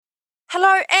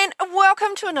Hello and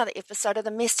welcome to another episode of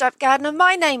The Messed Up Gardener.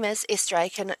 My name is Esther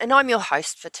Aiken and I'm your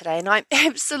host for today, and I'm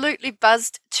absolutely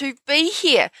buzzed to be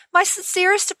here. My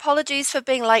sincerest apologies for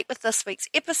being late with this week's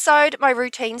episode. My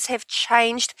routines have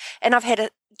changed and I've had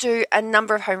to do a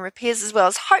number of home repairs, as well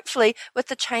as hopefully with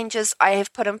the changes I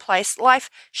have put in place, life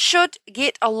should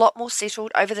get a lot more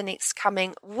settled over the next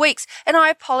coming weeks. And I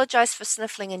apologise for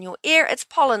sniffling in your ear. It's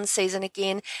pollen season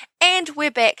again, and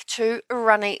we're back to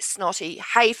runny, snotty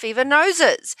hay fever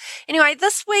noses. Anyway,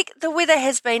 this week the weather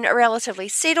has been relatively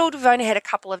settled. We've only had a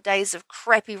couple of days of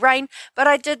crappy rain, but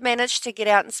I did manage to get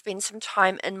out and spend some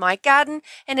time in my garden.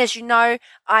 And as you know,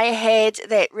 I had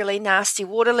that really nasty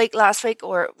water leak last week,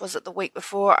 or was it the week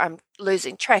before? I'm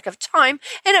losing track of time,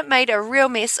 and it made a real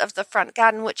mess of the front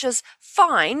garden, which is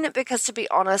fine because, to be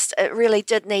honest, it really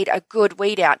did need a good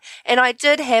weed out. And I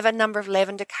did have a number of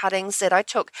lavender cuttings that I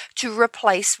took to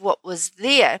replace what was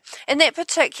there. And that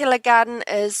particular garden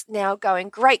is now going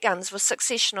great guns with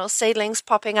successional seedlings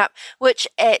popping up, which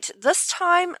at this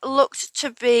time looked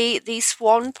to be the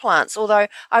swan plants, although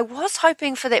I was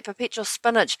hoping for that perpetual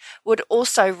spinach would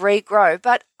also regrow.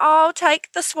 But I'll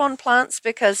take the swan plants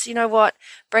because, you know what,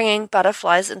 bringing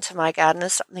butterflies into my garden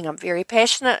is something I'm very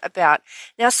passionate about.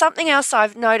 Now, something else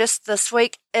I've noticed this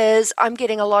week is I'm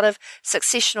getting a lot of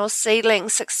successional seedling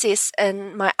success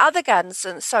in my other gardens,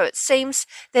 and so it seems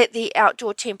that the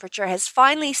outdoor temperature has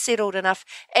finally settled enough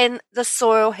and the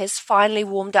soil has finally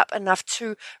warmed up enough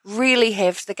to really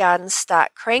have the garden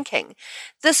start cranking.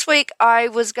 This week I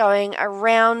was going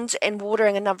around and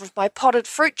watering a number of my potted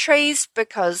fruit trees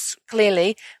because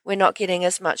clearly we're not getting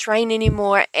as much rain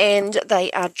anymore and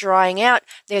they are drying out.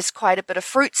 There's quite a bit of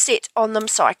fruit set on them,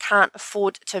 so I can't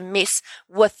afford to mess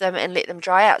with them and let them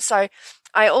dry out. So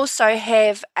I also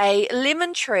have a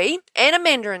lemon tree and a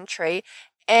mandarin tree,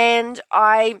 and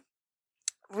I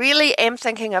really am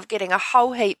thinking of getting a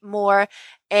whole heap more,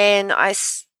 and I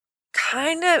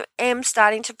kind of am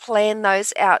starting to plan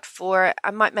those out for,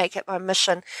 I might make it my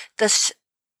mission this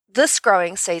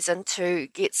growing season to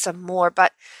get some more,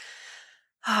 but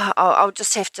I'll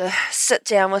just have to sit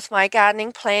down with my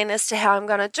gardening plan as to how I'm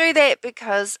going to do that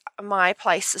because my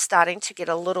place is starting to get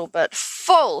a little bit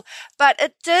full. But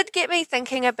it did get me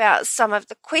thinking about some of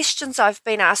the questions I've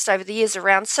been asked over the years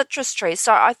around citrus trees,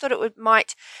 so I thought it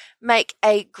might make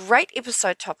a great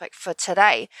episode topic for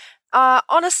today.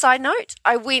 On a side note,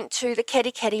 I went to the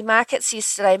Katikati markets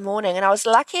yesterday morning and I was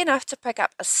lucky enough to pick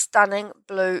up a stunning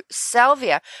blue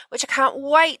salvia, which I can't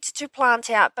wait to plant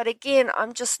out. But again,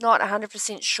 I'm just not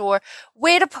 100% sure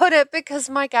where to put it because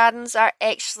my gardens are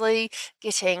actually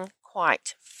getting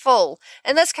quite full.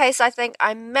 In this case, I think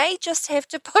I may just have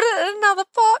to put it in another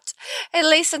pot, at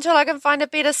least until I can find a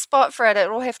better spot for it. It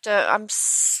will have to, I'm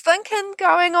thinking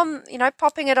going on,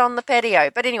 popping it on the patio.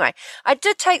 But anyway, I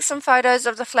did take some photos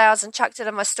of the flowers and chucked it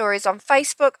in my stories on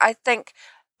Facebook. I think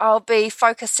I'll be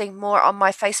focusing more on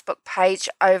my Facebook page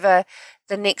over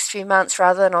the next few months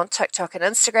rather than on TikTok and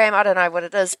Instagram. I don't know what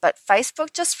it is, but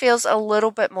Facebook just feels a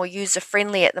little bit more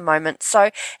user-friendly at the moment.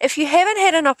 So if you haven't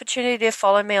had an opportunity to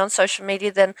follow me on social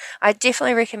media, then I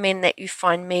definitely recommend that you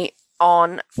find me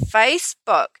on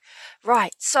Facebook.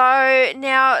 Right, so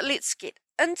now let's get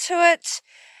into it.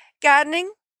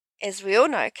 Gardening, as we all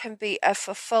know, can be a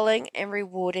fulfilling and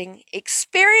rewarding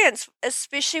experience,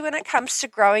 especially when it comes to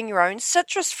growing your own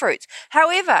citrus fruits.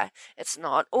 However, it's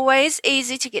not always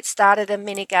easy to get started, and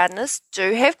many gardeners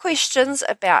do have questions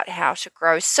about how to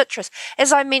grow citrus.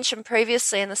 As I mentioned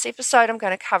previously in this episode, I'm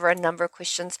going to cover a number of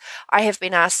questions I have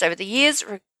been asked over the years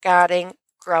regarding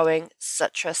growing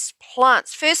citrus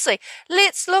plants. Firstly,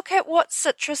 let's look at what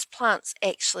citrus plants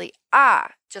actually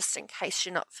are. Just in case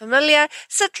you're not familiar,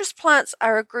 citrus plants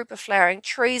are a group of flowering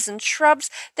trees and shrubs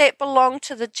that belong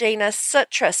to the genus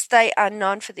Citrus. They are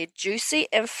known for their juicy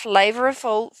and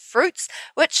flavorful fruits,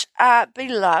 which are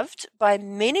beloved by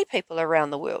many people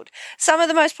around the world. Some of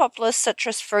the most popular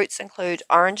citrus fruits include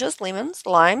oranges, lemons,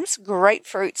 limes,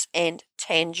 grapefruits, and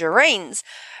tangerines.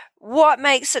 What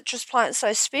makes citrus plants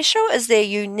so special is their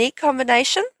unique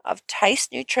combination of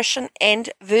taste, nutrition,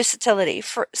 and versatility.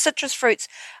 Citrus fruits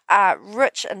are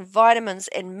rich in vitamins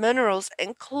and minerals,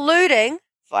 including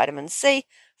vitamin C,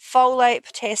 folate,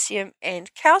 potassium,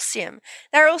 and calcium.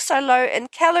 They're also low in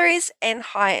calories and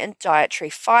high in dietary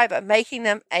fiber, making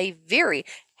them a very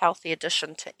healthy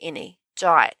addition to any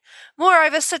diet.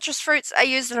 Moreover, citrus fruits are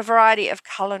used in a variety of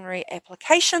culinary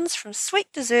applications, from sweet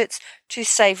desserts to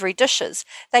savoury dishes.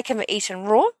 They can be eaten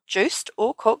raw, juiced,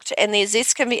 or cooked, and their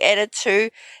zest can be added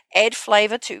to add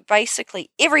flavour to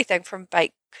basically everything from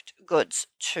baked goods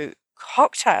to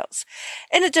cocktails.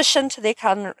 In addition to their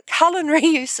culinary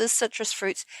uses, citrus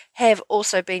fruits have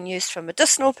also been used for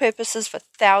medicinal purposes for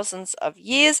thousands of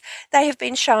years. They have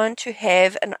been shown to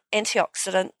have an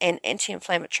antioxidant and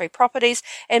anti-inflammatory properties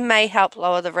and may help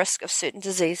lower the risk of certain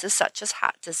diseases such as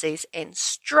heart disease and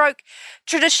stroke.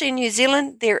 Traditionally in New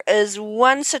Zealand, there is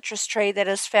one citrus tree that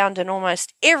is found in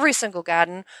almost every single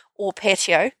garden or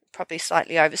patio, probably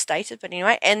slightly overstated, but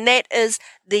anyway, and that is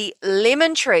the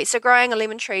lemon tree. So growing a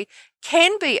lemon tree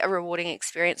can be a rewarding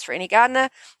experience for any gardener.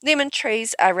 Lemon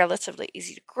trees are relatively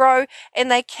easy to grow, and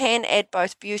they can add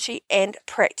both beauty and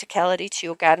practicality to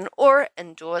your garden or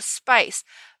indoor space.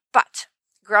 But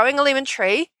growing a lemon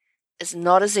tree is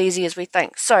not as easy as we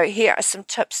think. So here are some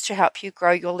tips to help you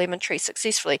grow your lemon tree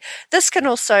successfully. This can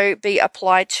also be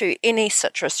applied to any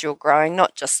citrus you're growing,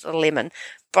 not just a lemon,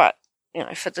 but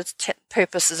for the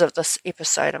purposes of this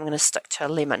episode, I'm going to stick to a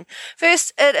lemon.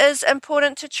 First, it is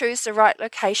important to choose the right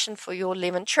location for your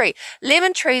lemon tree.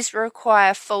 Lemon trees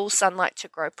require full sunlight to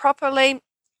grow properly,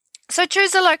 so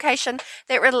choose a location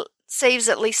that receives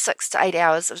at least 6 to 8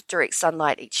 hours of direct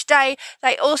sunlight each day.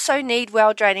 They also need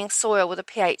well-draining soil with a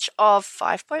pH of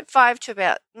 5.5 to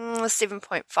about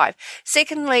 7.5.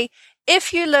 Secondly,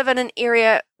 if you live in an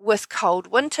area with cold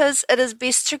winters, it is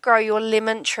best to grow your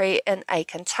lemon tree in a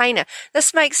container.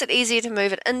 This makes it easier to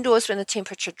move it indoors when the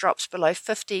temperature drops below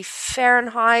 50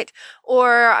 Fahrenheit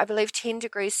or I believe 10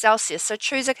 degrees Celsius. So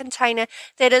choose a container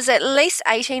that is at least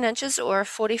 18 inches or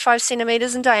 45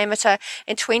 centimeters in diameter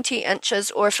and 20 inches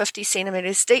or 50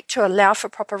 centimeters deep to allow for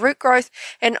proper root growth.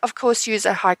 And of course, use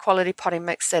a high quality potting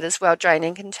mix that is well drained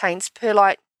and contains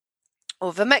perlite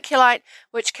or vermiculite,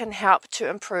 which can help to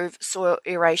improve soil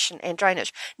aeration and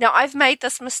drainage. Now, I've made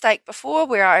this mistake before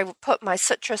where I put my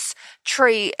citrus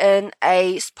tree in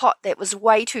a pot that was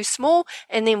way too small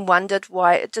and then wondered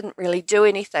why it didn't really do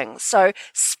anything. So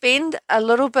spend a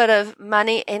little bit of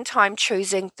money and time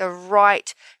choosing the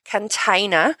right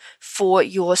container for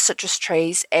your citrus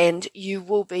trees and you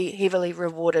will be heavily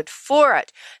rewarded for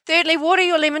it. Thirdly, water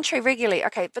your lemon tree regularly.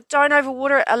 Okay, but don't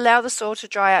overwater it. Allow the soil to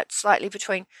dry out slightly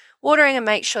between watering and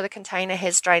make sure the container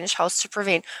has drainage holes to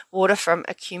prevent water from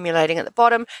accumulating at the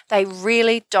bottom. They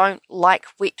really don't like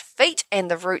wet feet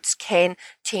and the roots can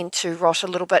tend to rot a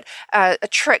little bit. A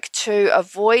trick to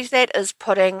avoid that is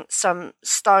putting some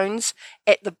stones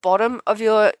at the bottom of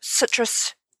your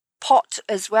citrus pot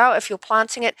as well if you're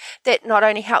planting it. That not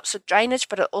only helps with drainage,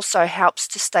 but it also helps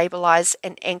to stabilize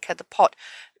and anchor the pot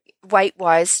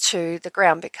weight-wise to the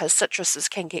ground because citruses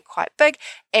can get quite big,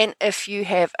 and if you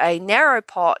have a narrow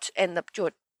pot and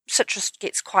your citrus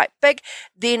gets quite big,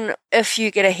 then if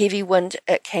you get a heavy wind,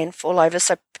 it can fall over.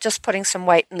 So just putting some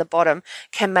weight in the bottom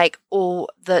can make all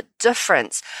the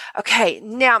difference. Okay,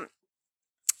 now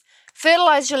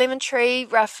fertilize your lemon tree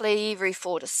roughly every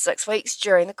 4 to 6 weeks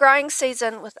during the growing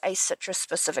season with a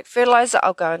citrus-specific fertilizer.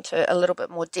 I'll go into a little bit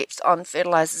more depth on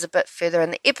fertilizers a bit further in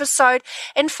the episode.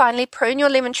 And finally, prune your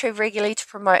lemon tree regularly to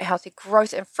promote healthy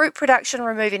growth and fruit production.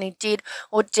 Remove any dead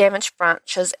or damaged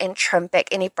branches and trim back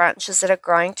any branches that are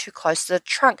growing too close to the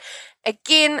trunk.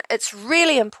 Again, it's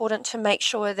really important to make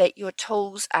sure that your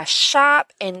tools are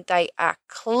sharp and they are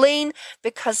clean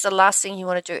because the last thing you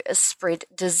want to do is spread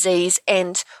disease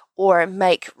or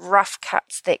make rough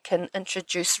cuts that can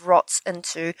introduce rots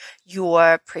into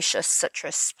your precious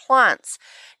citrus plants.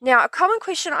 Now, a common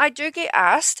question I do get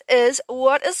asked is,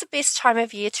 what is the best time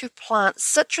of year to plant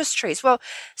citrus trees? Well,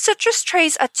 citrus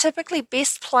trees are typically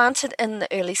best planted in the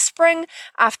early spring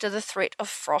after the threat of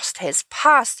frost has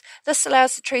passed. This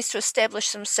allows the trees to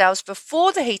establish themselves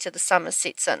before the heat of the summer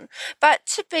sets in. But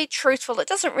to be truthful, it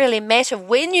doesn't really matter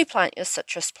when you plant your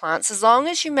citrus plants as long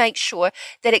as you make sure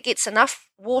that it gets enough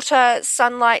water,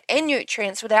 sunlight, and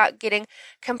nutrients without getting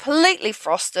completely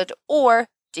frosted or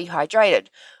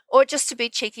dehydrated. Or just to be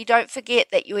cheeky, don't forget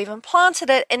that you even planted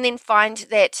it and then find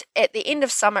that at the end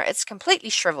of summer it's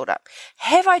completely shriveled up.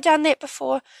 Have I done that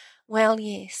before? Well,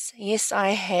 yes, I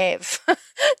have.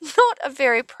 Not a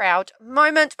very proud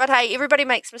moment, but hey, everybody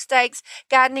makes mistakes.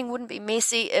 Gardening wouldn't be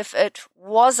messy if it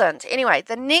wasn't. Anyway,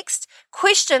 the next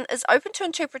question is open to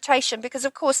interpretation because,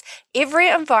 of course, every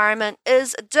environment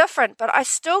is different, but I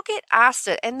still get asked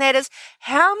it, and that is,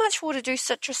 how much water do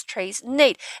citrus trees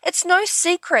need? It's no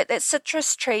secret that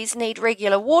citrus trees need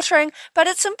regular watering, but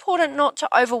it's important not to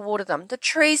overwater them. The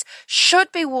trees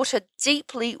should be watered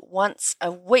deeply once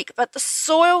a week, but the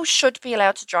soil should be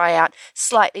allowed to dry out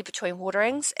slightly between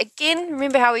waterings. Again,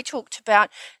 remember how we talked about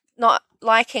not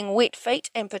liking wet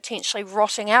feet and potentially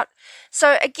rotting out.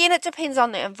 So again, it depends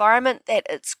on the environment that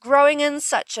it's growing in,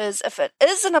 such as if it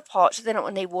is in a pot, then it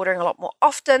will need watering a lot more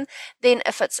often than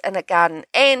if it's in a garden.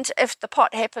 And if the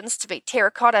pot happens to be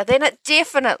terracotta, then it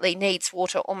definitely needs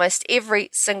water almost every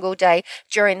single day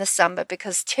during the summer,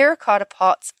 because terracotta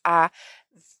pots are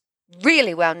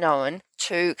really well known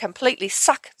to completely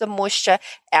suck the moisture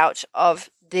out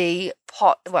of the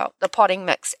potting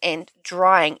mix and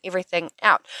drying everything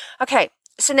out. Okay,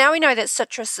 so now we know that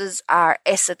citruses are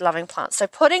acid-loving plants. So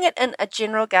putting it in a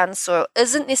general garden soil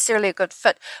isn't necessarily a good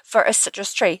fit for a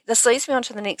citrus tree. This leads me on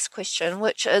to the next question,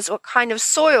 which is, what kind of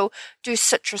soil do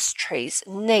citrus trees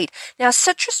need? Now,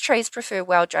 citrus trees prefer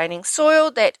well-draining soil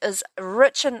that is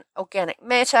rich in organic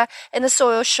matter, and the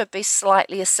soil should be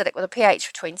slightly acidic with a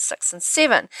pH between 6 and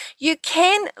 7. You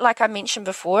can, like I mentioned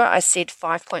before, I said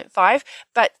 5.5,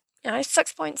 but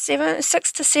 6.7,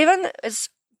 6 to 7 is,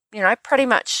 pretty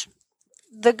much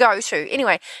the go-to.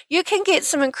 Anyway, you can get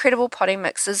some incredible potting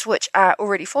mixes which are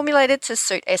already formulated to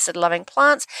suit acid-loving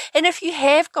plants. And if you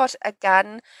have got a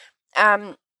garden,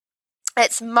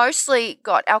 it's mostly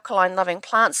got alkaline-loving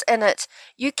plants in it,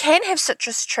 you can have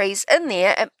citrus trees in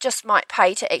there. It just might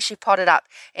pay to actually pot it up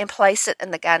and place it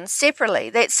in the garden separately.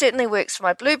 That certainly works for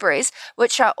my blueberries,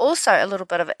 which are also a little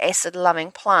bit of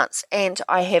acid-loving plants. And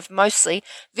I have mostly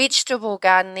vegetable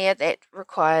garden there that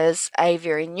requires a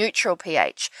very neutral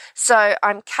pH. So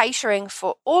I'm catering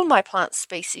for all my plant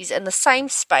species in the same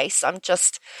space. I'm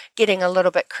just getting a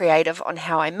little bit creative on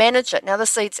how I manage it. Now,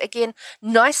 this leads, again,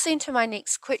 nicely into my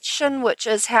next question, which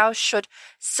is how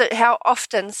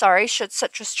often should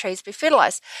citrus trees be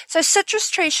fertilized? So citrus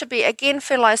trees should be, again,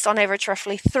 fertilized on average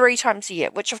roughly 3 times a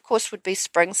year, which of course would be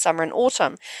spring, summer, and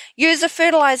autumn. Use a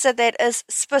fertilizer that is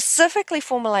specifically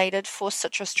formulated for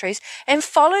citrus trees and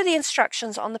follow the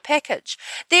instructions on the package.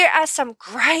 There are some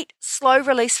great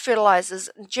slow-release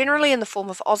fertilizers, generally in the form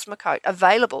of Osmocote,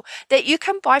 available that you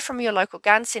can buy from your local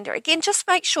garden center. Again, just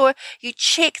make sure you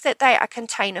check that they are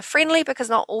container friendly, because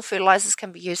not all fertilizers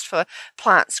can be used for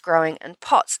plants growing in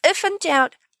pots. If in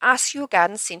doubt, ask your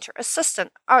garden centre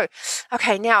assistant. Oh,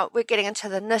 okay, now we're getting into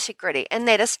the nitty-gritty, and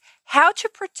that is how to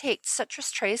protect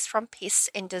citrus trees from pests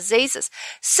and diseases.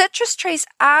 Citrus trees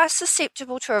are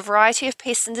susceptible to a variety of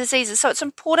pests and diseases, so it's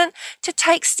important to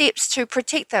take steps to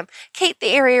protect them. Keep the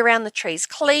area around the trees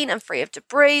clean and free of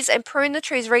debris, and prune the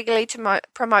trees regularly to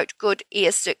promote good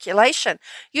air circulation.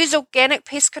 Use organic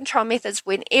pest control methods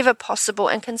whenever possible,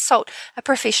 and consult a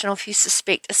professional if you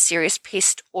suspect a serious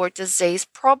pest or disease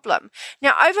problem.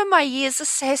 Now, over my years,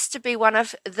 this has to be one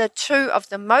of the 2 of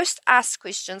the most asked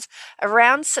questions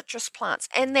around citrus plants,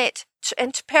 and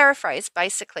to paraphrase,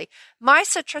 basically, my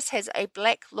citrus has a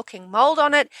black looking mold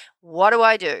on it. What do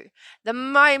I do?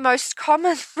 My most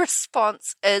common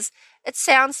response is, it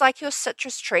sounds like your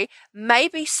citrus tree may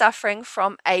be suffering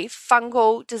from a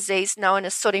fungal disease known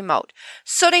as sooty mold.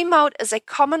 Sooty mold is a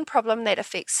common problem that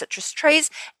affects citrus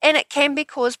trees, and it can be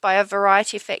caused by a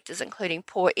variety of factors, including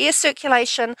poor air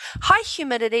circulation, high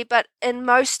humidity, but in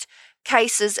most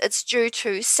cases it's due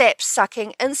to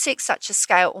sap-sucking insects such as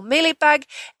scale or mealybug.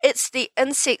 It's the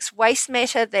insect's waste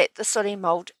matter that the sooty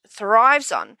mold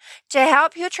thrives on. To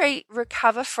help your tree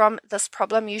recover from this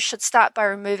problem, you should start by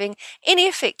removing any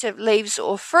affected leaves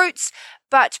or fruits,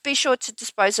 but be sure to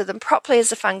dispose of them properly, as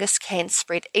the fungus can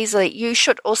spread easily. You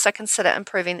should also consider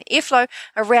improving the airflow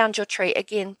around your tree,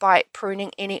 again by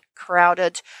pruning any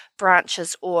crowded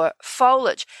branches or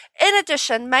foliage. In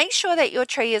addition, make sure that your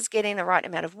tree is getting the right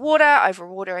amount of water.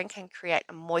 Overwatering can create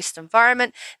a moist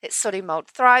environment that sooty mold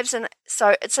thrives in,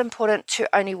 so it's important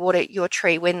to only water your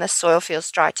tree when the soil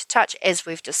feels dry to touch, as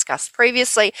we've discussed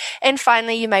previously. And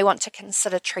finally, you may want to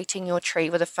consider treating your tree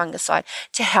with a fungicide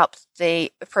to help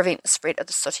prevent the spread of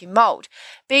the sooty mold.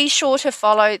 Be sure to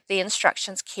follow the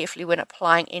instructions carefully when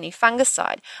applying any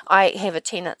fungicide. I have a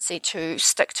tendency to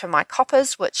stick to my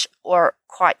coppers, which are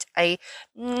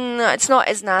it's not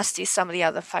as nasty as some of the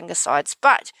other fungicides,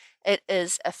 but it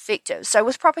is effective. So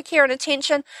with proper care and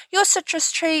attention, your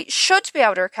citrus tree should be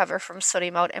able to recover from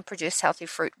sooty mold and produce healthy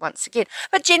fruit once again.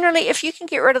 But generally, if you can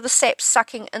get rid of the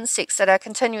sap-sucking insects that are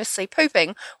continuously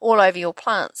pooping all over your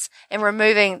plants and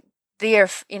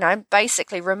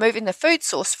basically removing the food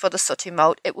source for the sooty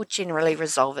mold, it will generally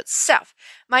resolve itself.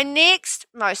 My next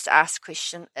most asked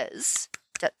question is,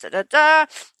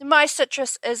 my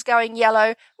citrus is going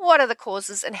yellow. What are the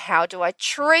causes and how do I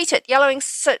treat it? Yellowing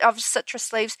of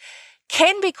citrus leaves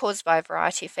can be caused by a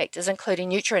variety of factors, including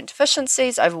nutrient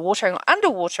deficiencies, overwatering or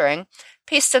underwatering,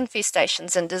 pest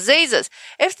infestations and diseases.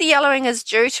 If the yellowing is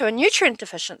due to a nutrient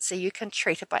deficiency, you can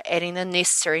treat it by adding the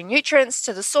necessary nutrients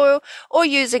to the soil or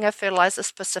using a fertilizer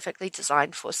specifically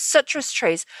designed for citrus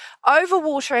trees.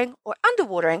 Overwatering or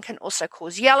underwatering can also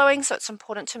cause yellowing, so it's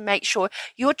important to make sure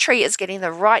your tree is getting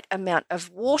the right amount of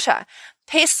water.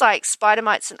 Pests like spider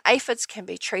mites and aphids can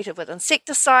be treated with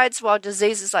insecticides, while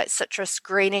diseases like citrus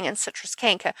greening and citrus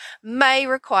canker may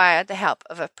require the help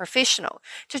of a professional.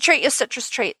 To treat your citrus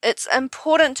tree, it's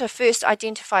important to first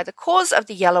identify the cause of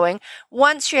the yellowing.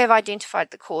 Once you have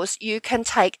identified the cause, you can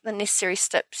take the necessary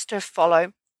steps to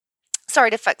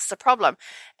fix the problem.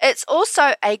 It's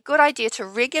also a good idea to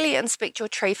regularly inspect your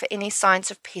tree for any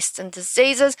signs of pests and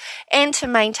diseases and to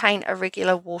maintain a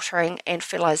regular watering and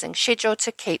fertilizing schedule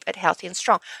to keep it healthy and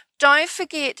strong. Don't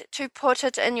forget to put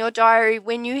it in your diary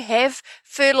when you have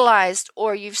fertilized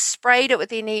or you've sprayed it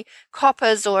with any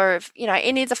coppers or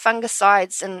any of the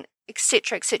fungicides and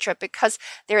etc., because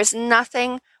there is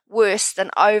nothing worse than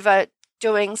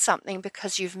overdoing something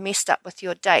because you've messed up with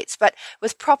your dates. But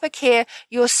with proper care,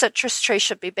 your citrus tree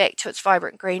should be back to its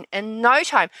vibrant green in no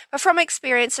time. But from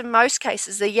experience, in most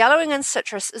cases, the yellowing in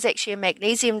citrus is actually a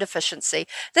magnesium deficiency.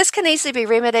 This can easily be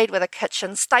remedied with a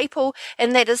kitchen staple,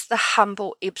 and that is the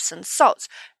humble Epsom salts,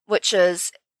 which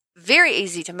is very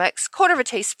easy to mix, 1/4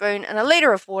 teaspoon in a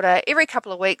litre of water every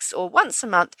couple of weeks or once a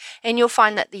month, and you'll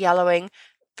find that the yellowing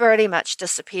pretty much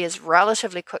disappears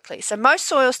relatively quickly. So most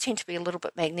soils tend to be a little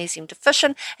bit magnesium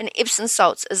deficient, and Epsom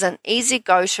salts is an easy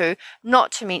go-to,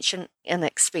 not to mention an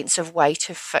expensive way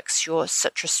to fix your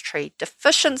citrus tree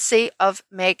deficiency of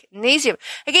magnesium.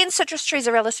 Again, citrus trees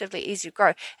are relatively easy to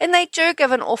grow, and they do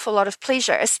give an awful lot of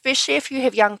pleasure, especially if you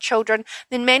have young children.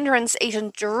 Then mandarins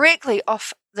eaten directly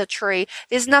off the tree,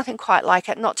 there's nothing quite like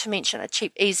it, not to mention a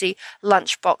cheap, easy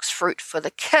lunchbox fruit for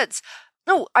the kids.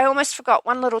 Oh, I almost forgot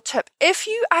one little tip. If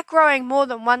you are growing more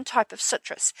than one type of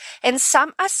citrus, and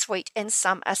some are sweet and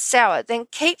some are sour, then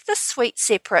keep the sweet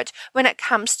separate when it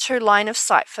comes to line of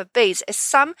sight for bees, as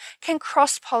some can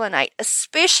cross-pollinate,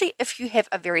 especially if you have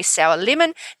a very sour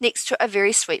lemon next to a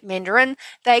very sweet mandarin.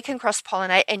 They can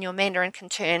cross-pollinate and your mandarin can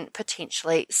turn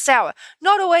potentially sour.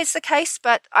 Not always the case,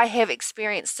 but I have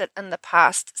experienced it in the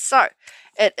past. So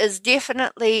it is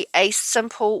definitely a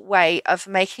simple way of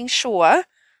making sure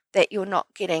that you're not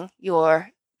getting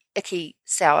your icky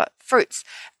sour fruits.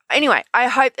 Anyway, I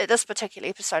hope that this particular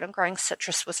episode on growing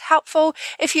citrus was helpful.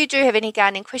 If you do have any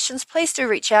gardening questions, please do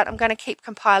reach out. I'm going to keep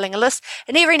compiling a list,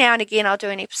 and every now and again I'll do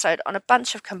an episode on a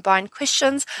bunch of combined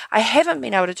questions. I haven't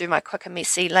been able to do my quick and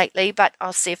messy lately, but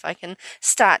I'll see if I can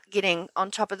start getting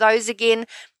on top of those again.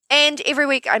 And every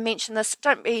week I mention this,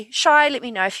 don't be shy. Let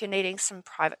me know if you're needing some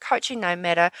private coaching, no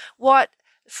matter what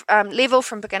level,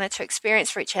 from beginner to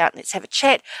experienced. Reach out and let's have a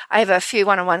chat. I have a few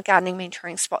one-on-one gardening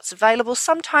mentoring spots available.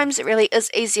 Sometimes it really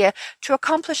is easier to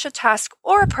accomplish a task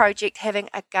or a project having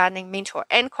a gardening mentor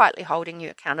and quietly holding you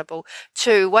accountable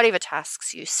to whatever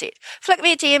tasks you set. Flick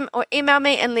me a DM or email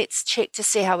me and let's check to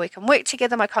see how we can work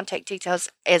together. My contact details,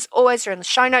 as always, are in the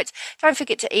show notes. Don't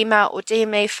forget to email or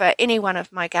DM me for any one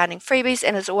of my gardening freebies.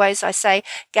 And as always, I say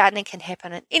gardening can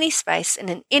happen in any space and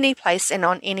in any place and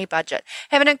on any budget.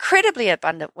 Have an incredibly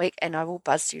abundant week, and I will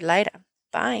buzz you later.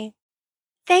 Bye.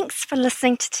 Thanks for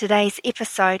listening to today's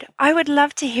episode. I would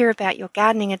love to hear about your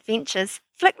gardening adventures.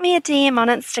 Flick me a DM on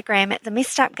Instagram at The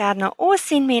Messed Up Gardener or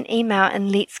send me an email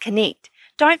and let's connect.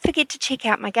 Don't forget to check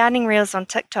out my gardening reels on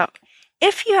TikTok.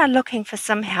 If you are looking for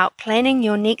some help planning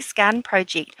your next garden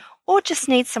project or just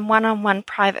need some one-on-one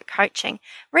private coaching,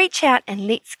 reach out and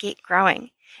let's get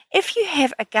growing. If you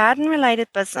have a garden-related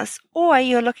business or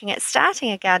you're looking at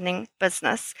starting a gardening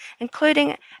business,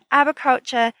 including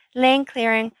arboriculture, land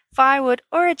clearing, firewood,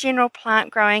 or a general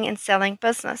plant growing and selling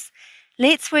business,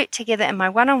 let's work together in my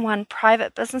one-on-one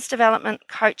private business development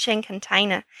coaching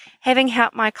container, having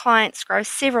helped my clients grow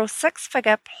several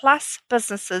six-figure plus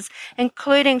businesses,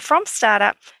 including from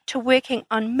startup to working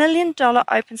on million-dollar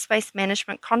open space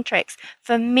management contracts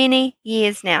for many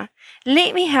years now.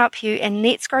 Let me help you and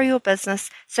let's grow your business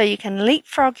so you can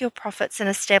leapfrog your profits and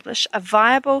establish a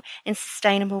viable and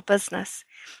sustainable business.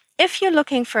 If you're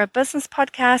looking for a business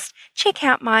podcast, check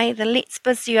out the Let's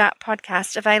Biz You Up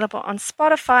podcast, available on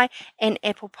Spotify and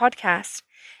Apple Podcasts.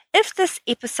 If this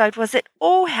episode was at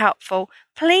all helpful,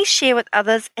 please share with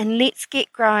others and let's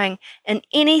get growing in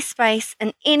any space,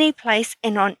 in any place,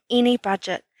 and on any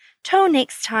budget. Till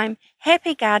next time,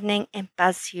 happy gardening and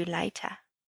buzz you later.